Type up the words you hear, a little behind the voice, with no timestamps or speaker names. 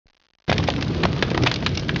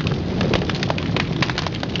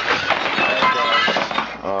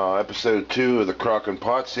episode 2 of the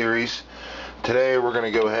Crock&Pot series. Today we're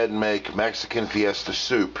going to go ahead and make Mexican fiesta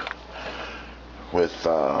soup with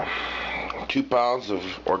 2 pounds of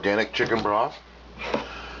organic chicken broth,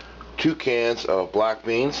 2 cans of black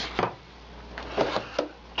beans,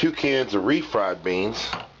 2 cans of refried beans,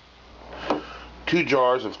 2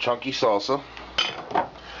 jars of chunky salsa,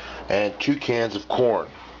 and 2 cans of corn.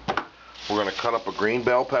 We're going to cut up a green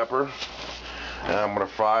bell pepper, and I'm going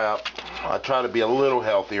to fry up. I try to be a little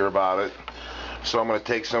healthier about it, so I'm going to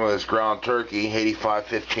take some of this ground turkey,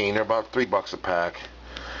 85-15. They're about $3 a pack.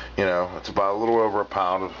 You know, it's about a little over a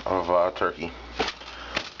pound of turkey.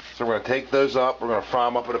 So we're going to take those up. We're going to fry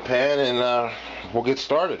them up in a pan, and we'll get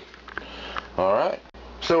started. All right.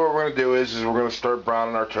 So what we're going to do is we're going to start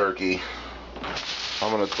browning our turkey.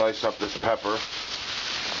 I'm going to dice up this pepper.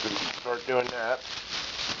 Start doing that.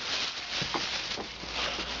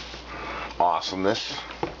 Awesomeness.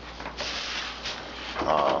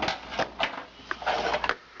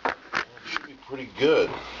 Should be pretty good.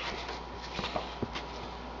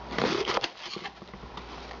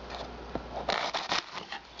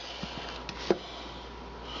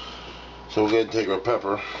 So we'll go ahead and take our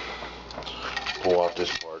pepper, pull off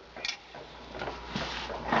this part,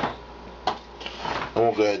 and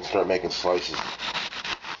we'll go ahead and start making slices.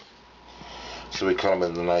 So we cut them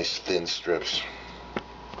into nice thin strips.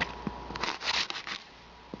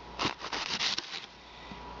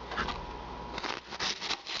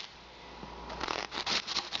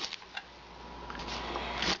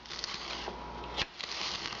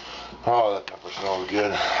 Oh, that pepper smells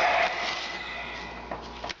good.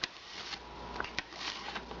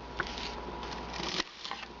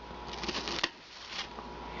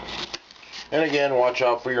 And again, watch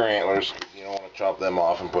out for your antlers. You don't want to chop them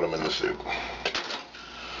off and put them in the soup.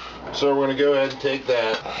 So we're going to go ahead and take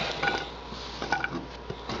that.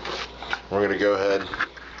 We're going to go ahead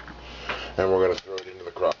and we're going to throw it into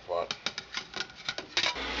the crock pot.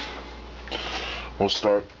 We'll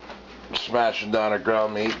start smashing down our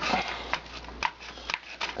ground meat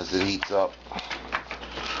as it heats up.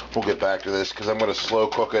 We'll get back to this because I'm going to slow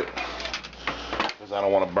cook it because I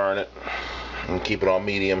don't want to burn it, and keep it on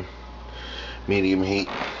medium heat.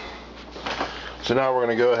 So now we're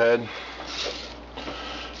going to go ahead,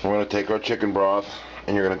 we're going to take our chicken broth,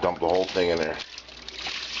 and you're going to dump the whole thing in there.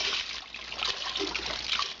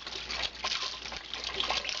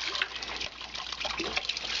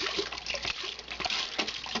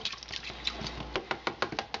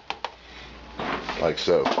 Like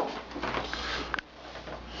so.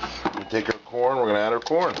 We take our corn, we're going to add our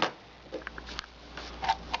corn.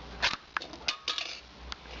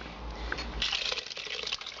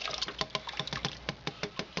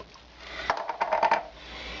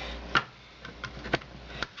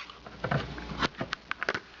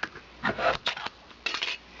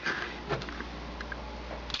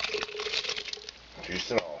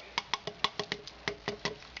 Juice and all.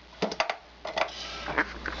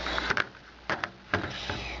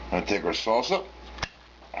 I'm going to take our salsa,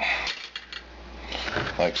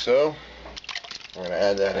 like so. We're going to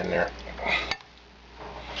add that in there.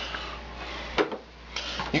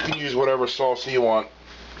 You can use whatever salsa you want.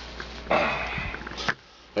 I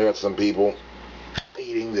got some people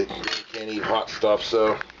eating that can't eat hot stuff,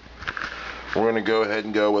 so we're going to go ahead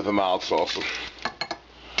and go with a mild salsa.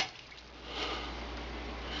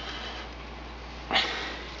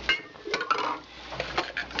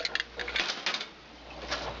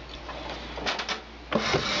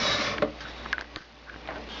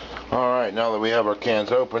 Alright, now that we have our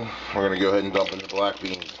cans open, we're going to go ahead and dump in the black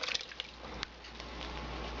beans.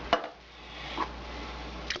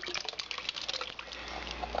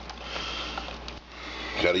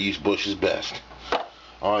 Gotta use Bush's best.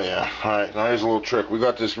 Oh yeah. Alright, now here's a little trick. We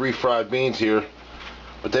got this refried beans here,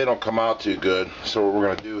 but they don't come out too good. So what we're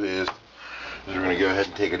going to do is we're going to go ahead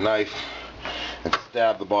and take a knife and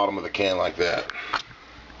stab the bottom of the can like that.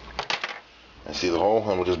 And see the hole?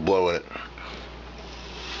 And we'll just blow in it.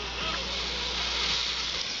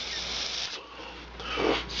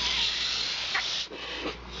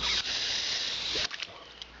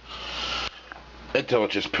 Until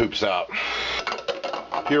it just poops out.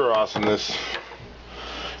 Pure awesomeness.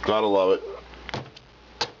 Gotta love it.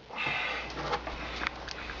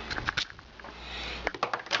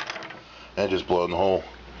 And just blow in the hole.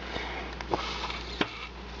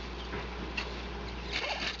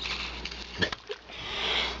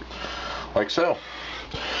 Like so.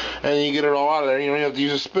 And then you get it all out of there. You don't have to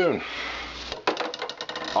use a spoon.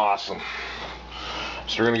 Awesome.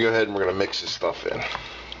 So we're going to go ahead and we're going to mix this stuff in.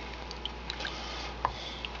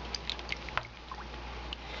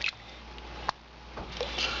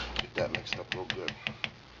 Get that mixed up real good.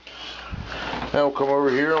 Now we'll come over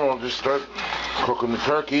here and we'll just start cooking the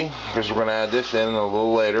turkey, because we're going to add this in a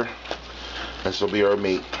little later. This will be our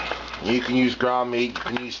meat. You can use ground meat, you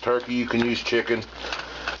can use turkey, you can use chicken.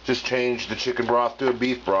 Just change the chicken broth to a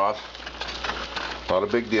beef broth. Not a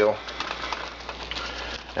big deal.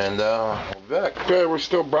 And we'll be back. Okay, we're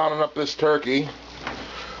still browning up this turkey.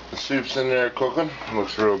 The soup's in there cooking.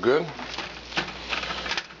 Looks real good.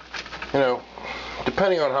 You know,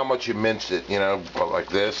 depending on how much you mince it, you know, like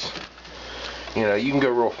this, you know, you can go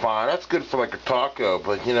real fine. That's good for like a taco,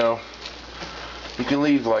 but you know, you can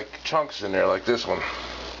leave like chunks in there like this one,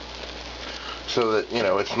 so that, you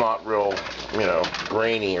know, it's not real, you know,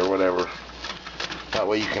 grainy or whatever. That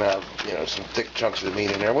way you can have, you know, some thick chunks of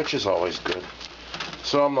meat in there, which is always good.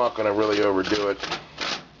 So I'm not going to really overdo it.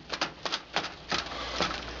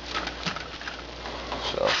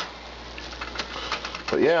 So,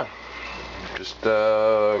 but yeah, just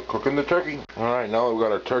cooking the turkey. Alright, now that we've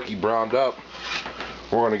got our turkey browned up,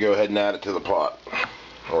 we're going to go ahead and add it to the pot,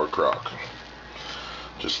 or crock,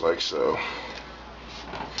 just like so.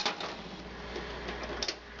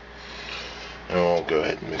 And we'll go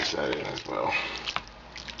ahead and mix that in as well.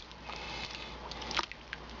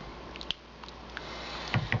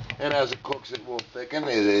 And as it cooks, it will thicken.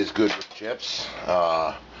 It is good with chips,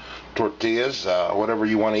 tortillas, whatever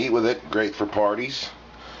you want to eat with it. Great for parties.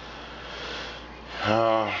 You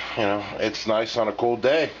know, it's nice on a cold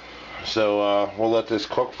day. So we'll let this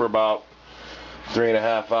cook for about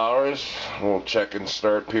 3.5 hours. We'll check and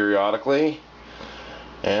start periodically,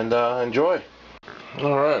 and enjoy.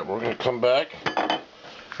 Alright, we're going to come back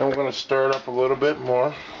and we're going to stir it up a little bit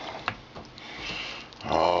more.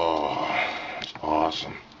 Oh, it's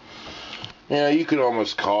awesome. Yeah, you could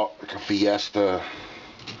almost call it like a fiesta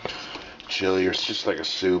chili, or it's just like a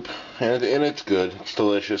soup, and it's good. It's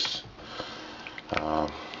delicious.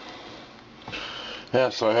 Yeah,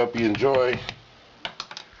 so I hope you enjoy.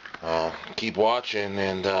 Keep watching,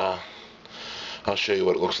 and I'll show you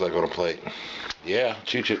what it looks like on a plate. Yeah,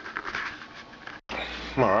 chooch it.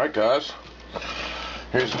 Alright guys,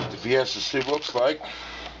 here's what the fiesta soup looks like.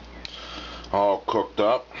 All cooked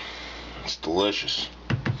up. It's delicious.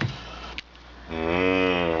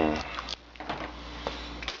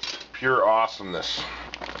 Pure awesomeness.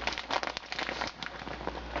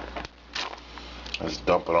 Just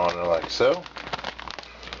dump it on there like so.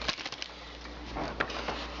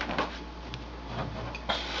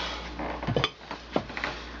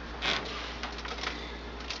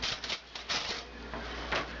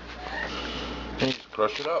 And just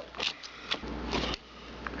crush it up.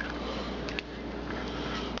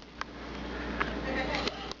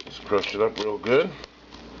 Just crush it up real good.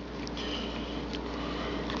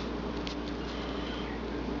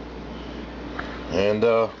 And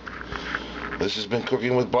this has been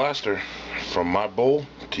Cooking with Blaster. From my bowl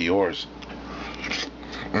to yours.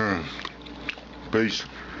 Peace.